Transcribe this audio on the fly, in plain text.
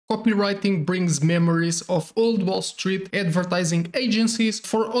copywriting brings memories of old Wall Street advertising agencies.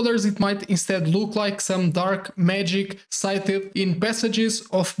 For others, it might instead look like some dark magic cited in passages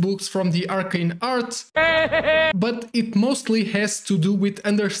of books from the arcane arts. But it mostly has to do with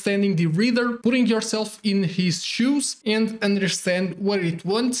understanding the reader, putting yourself in his shoes, and understand what it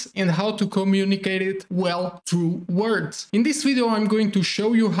wants and how to communicate it well through words. In this video, I'm going to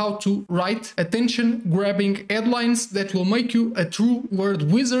show you how to write attention-grabbing headlines that will make you a true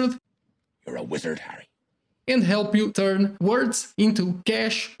word wizard. You're a wizard, Harry. And help you turn words into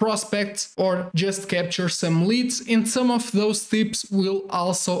cash, prospects, or just capture some leads. And some of those tips will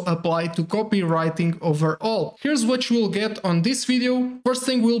also apply to copywriting overall. Here's what you will get on this video. First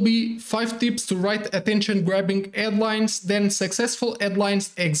thing will be 5 tips to write attention-grabbing headlines, then successful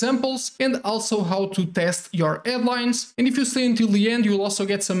headlines examples, and also how to test your headlines. And if you stay until the end, you'll also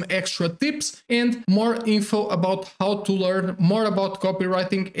get some extra tips and more info about how to learn more about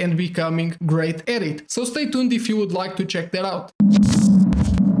copywriting and becoming great at it. So stay tuned if you would like to check that out.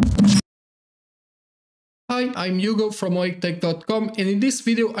 Hi, I'm Hugo from oiktech.com, and in this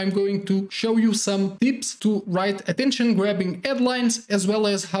video I'm going to show you some tips to write attention-grabbing headlines as well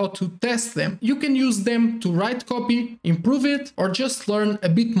as how to test them. You can use them to write copy, improve it, or just learn a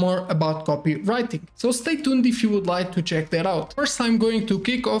bit more about copywriting. So stay tuned if you would like to check that out. First, I'm going to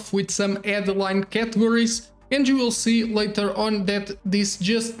kick off with some headline categories. And you will see later on that this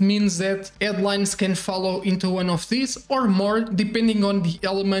just means that headlines can follow into one of these or more depending on the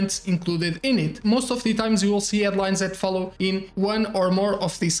elements included in it. Most of the times you will see headlines that follow in one or more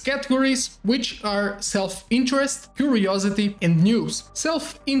of these categories, which are self-interest, curiosity, and news.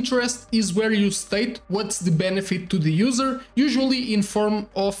 Self-interest is where you state what's the benefit to the user, usually in form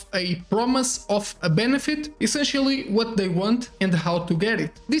of a promise of a benefit, essentially what they want and how to get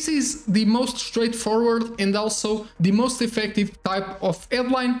it. This is the most straightforward and also the most effective type of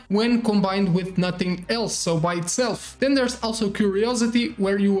headline when combined with nothing else, so by itself. Then there's also curiosity,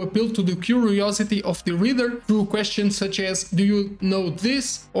 where you appeal to the curiosity of the reader through questions such as, do you know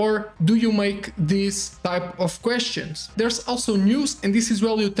this? Or do you make this type of questions? There's also news, and this is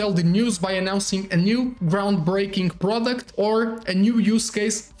where you tell the news by announcing a new groundbreaking product or a new use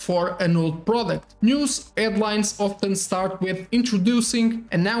case for an old product. News headlines often start with introducing,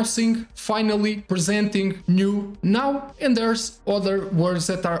 announcing, finally, presenting, new, now, and there's other words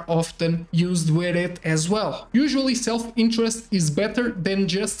that are often used with it as well. Usually self-interest is better than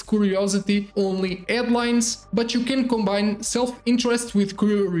just curiosity only headlines, but you can combine self-interest with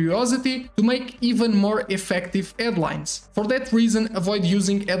curiosity to make even more effective headlines. For that reason, avoid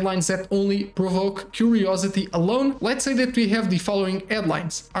using headlines that only provoke curiosity alone. Let's say that we have the following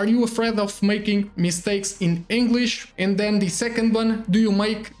headlines. Are you afraid of making mistakes in English? And then the second one, do you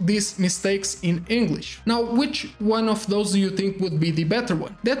make these mistakes in English? Now, which one of those do you think would be the better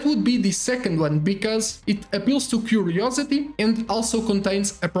one? That would be the second one, because it appeals to curiosity and also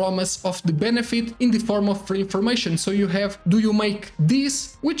contains a promise of the benefit in the form of free information. So you have, do you make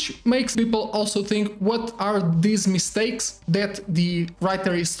this? Which makes people also think, what are these mistakes that the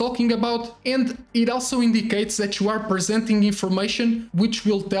writer is talking about? And it also indicates that you are presenting information which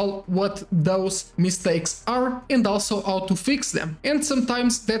will tell what those mistakes are and also how to fix them. And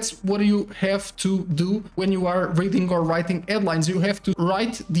sometimes that's what you have to do when you are reading or writing headlines. You have to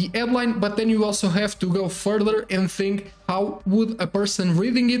write the headline, but then you also have to go further and think, how would a person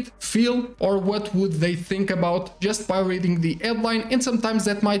reading it feel, or what would they think about just by reading the headline? And sometimes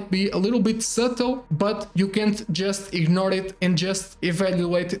that might be a little bit subtle, but you can't just ignore it and just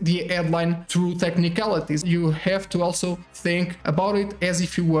evaluate the headline through technicalities. You have to also think about it as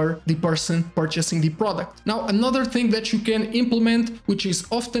if you were the person purchasing the product. Now, another thing that you can implement, which is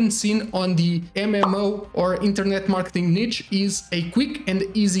often seen on the MMO or internet marketing niche, is a quick and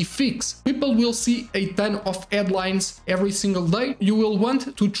easy fix. People will see a ton of headlines every single day. You will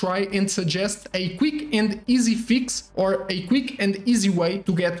want to try and suggest a quick and easy fix or a quick and easy way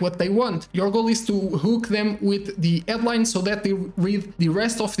to get what they want. Your goal is to hook them with the headline so that they read the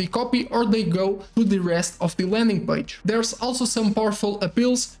rest of the copy or they go to the rest of the landing page. There's also some powerful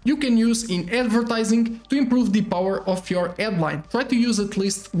appeals you can use in advertising to improve the power of your headline. Try to use at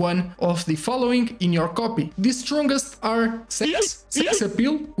least one of the following in your copy. The strongest are sex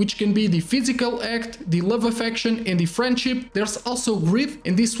appeal, which can be the physical act, the love affection, and the friendship. There's also greed,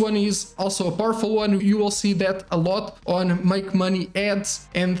 and this one is also a powerful one. You will see that a lot on make money ads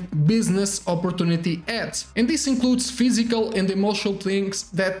and business opportunity ads. And this includes physical and emotional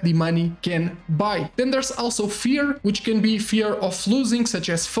things that the money can buy. Then there's also fear, which can be fear of losing, such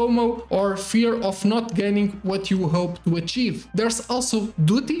as FOMO, or fear of not gaining what you hope to achieve. There's also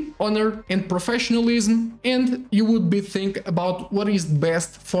duty, honor, and professionalism, and you would be think about what is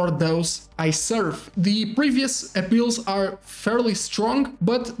best for those I serve. The previous appeals are fairly strong,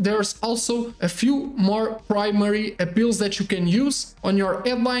 but there's also a few more primary appeals that you can use on your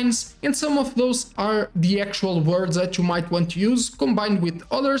headlines, and some of those are the actual words that you might want to use combined with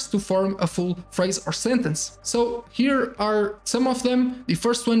others to form a full phrase or sentence. So here are some of them. The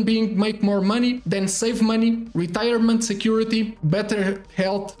first one being make more money, then save money, retirement security, better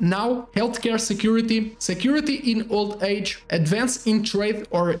health now, healthcare security, security in old age, advance in trade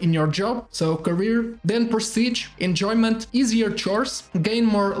or in your job, so career, then prestige, enjoyment, easier chores, gain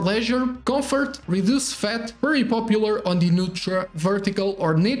more leisure, comfort, reduce fat, very popular on the Nutra vertical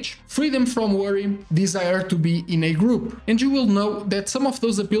or niche, freedom from worry, desire to be in a group. And you will know that some of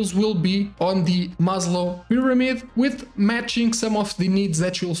those appeals will be on the Maslow pyramid, with matching some of the needs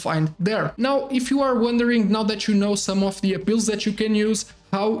that you'll find there. Now, if you are wondering, now that you know some of the appeals that you can use,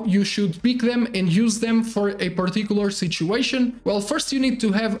 how you should pick them and use them for a particular situation? Well, first you need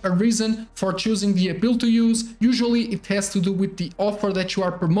to have a reason for choosing the appeal to use. Usually it has to do with the offer that you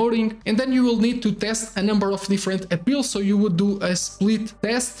are promoting, and then you will need to test a number of different appeals. So you would do a split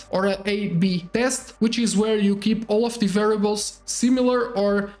test or a A/B test, which is where you keep all of the variables similar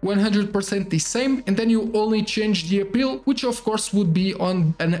or 100% the same, and then you only change the appeal, which of course would be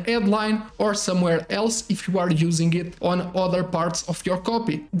on an headline or somewhere else if you are using it on other parts of your copy.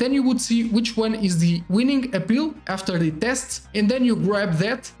 Then you would see which one is the winning appeal after the tests, and then you grab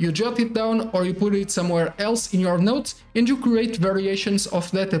that, you jot it down or you put it somewhere else in your notes, and you create variations of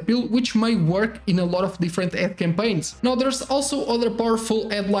that appeal which may work in a lot of different ad campaigns. Now there's also other powerful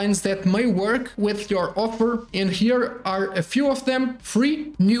headlines that may work with your offer, and here are a few of them: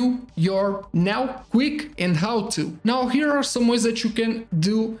 free, new, your, now, quick, and how to. Now here are some ways that you can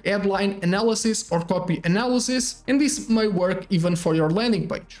do headline analysis or copy analysis, and this may work even for your landing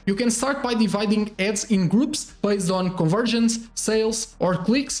page. You can start by dividing ads in groups based on conversions, sales, or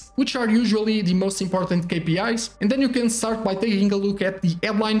clicks, which are usually the most important KPIs. And then you can start by taking a look at the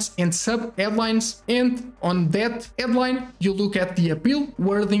headlines and sub-headlines, and on that headline you look at the appeal,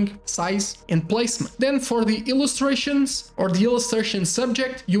 wording, size, and placement. Then for the illustrations or the illustration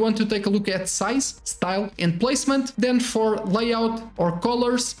subject, you want to take a look at size, style, and placement. Then for layout or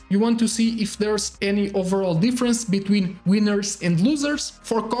colors, you want to see if there's any overall difference between winners and losers.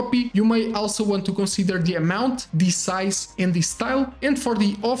 For copy, you may also want to consider the amount, the size, and the style. And for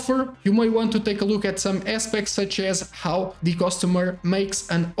the offer, you may want to take a look at some aspects such as how the customer makes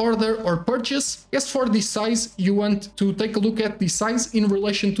an order or purchase. As for the size, you want to take a look at the size in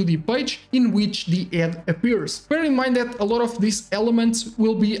relation to the page in which the ad appears. Bear in mind that a lot of these elements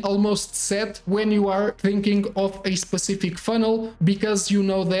will be almost set when you are thinking of a specific funnel, because you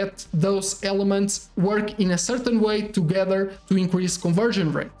know that those elements work in a certain way together to increase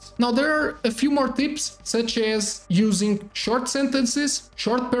conversion rates. Now there are a few more tips, such as using short sentences,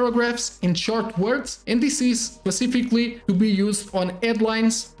 short paragraphs, and short words, and this is specifically to be used on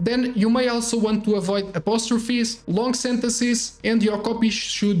headlines. Then you may also want to avoid apostrophes, long sentences, and your copy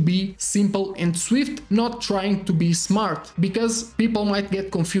should be simple and swift, not trying to be smart, because people might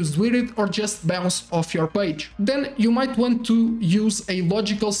get confused with it or just bounce off your page. Then you might want to use a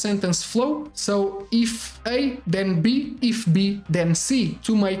logical sentence flow, so if A, then B, if B, then C,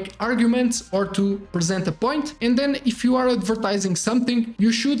 to make arguments or to present a point. And then if you are advertising something,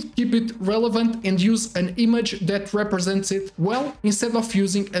 you should keep it relevant and use an image that represents it well, instead of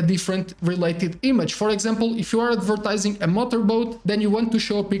using a different related image. For example, if you are advertising a motorboat, then you want to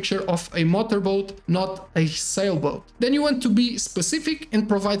show a picture of a motorboat, not a sailboat. Then you want to be specific and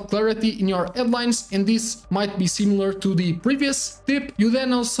provide clarity in your headlines, and this might be similar to the previous tip. You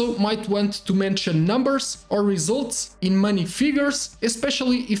then also might want to mention numbers or results in money figures,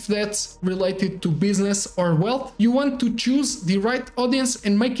 especially if that's related to business or wealth. You want to choose the right audience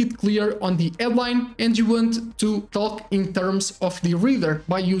and make it clear on the headline, and you want to talk in terms of the reader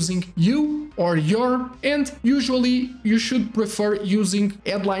by using you or your, and usually you should prefer using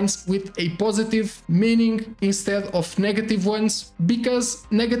headlines with a positive meaning instead of negative ones, because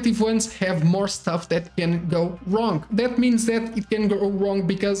negative ones have more stuff that can go wrong. That means that it can go wrong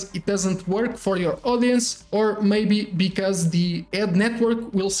because it doesn't work for your audience, or maybe because the ad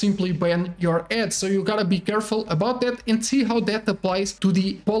network will simply ban your ad. So you gotta be careful about that and see how that applies to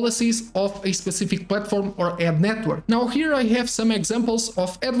the policies of a specific platform or ad network. Now here I have some examples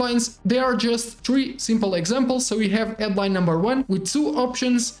of headlines. They are just 3 simple examples. So we have headline number 1 with 2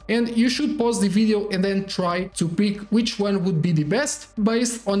 options, and you should pause the video and then try to pick which one would be the best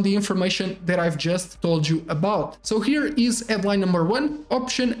based on the information that I've just told you about. So here is headline number 1.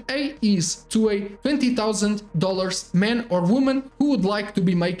 Option A is to a $20,000 man or woman who would like to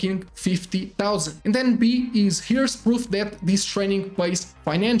be making $50,000. And then B is here's proof that this training pays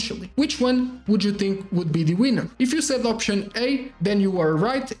financially. Which one would you think would be the winner? If you said option A, then you are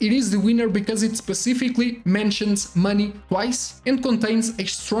right. It is the winner because it specifically mentions money twice and contains a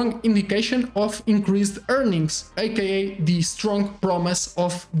strong indication of increased earnings, aka the strong promise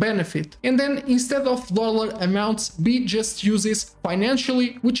of benefit. And then instead of dollar amounts, B just uses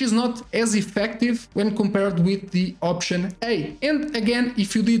financially, which is not as effective when compared with the option A. And again,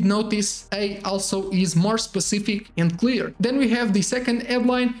 if you did notice, A also is more specific and clear. Then we have the second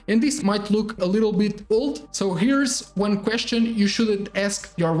headline, and this might look a little bit old. So here's one question you shouldn't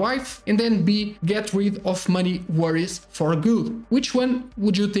ask your wife, and then B, get rid of money worries for good. Which one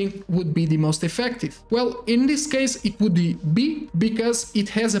would you think would be the most effective? Well, in this case, it would be B because it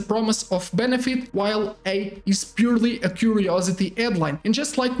has a promise of benefit, while A is purely a curiosity headline. And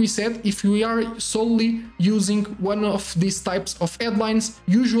just like we said, if we are solely using one of these types of headlines,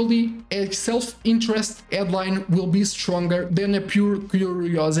 usually a self-interest headline will be stronger than a pure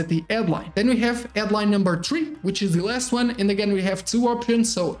curiosity headline. Then we have headline number 3, which is the last one, and again we have 2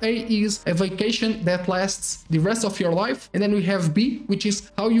 options. So A is a vacation that lasts the rest of your life, and then we have B, which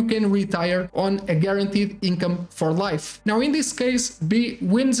is how you can retire on a guaranteed income for life. Now in this case, B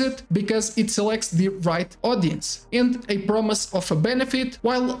wins it because it selects the right audience and a promise of a benefit,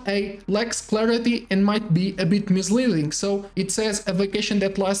 while A lacks clarity and might be a bit misleading. So it says a vacation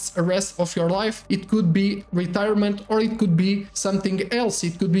that lasts the rest of your life. It could be retirement, or it could be something else.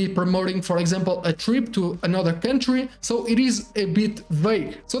 It could be promoting, for example, a trip to another country. So it is a bit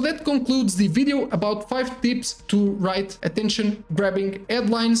vague. So that concludes the video about 5 tips to write attention grabbing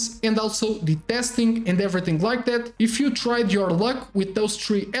headlines and also the testing and everything like that. If you tried your luck with those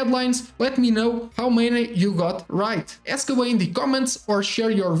 3 headlines, let me know how many you got right. Ask away in the comments or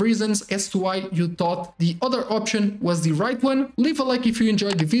share your reasons as to why you thought the other option was the right one. Leave a like if you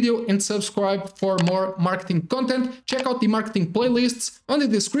enjoyed the video and subscribe for more marketing content. Check out the marketing playlists on the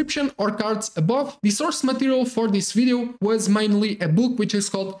description or cards above. The source material for this video was mainly a book which is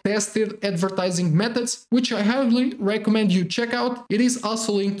called Tested Advertising Methods, which I highly recommend you check out. It is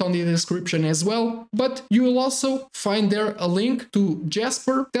also linked on the description as well, but you will also find there a link to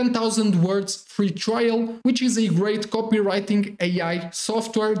Jasper 10,000 words free trial, which is a great copywriting AI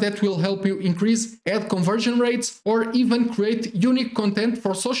software that will help you increase ad conversion rates or even create unique content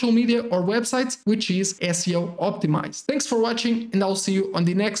for social media or websites, which is SEO optimized. Thanks for watching, and I'll see you on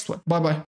the next one. Bye bye.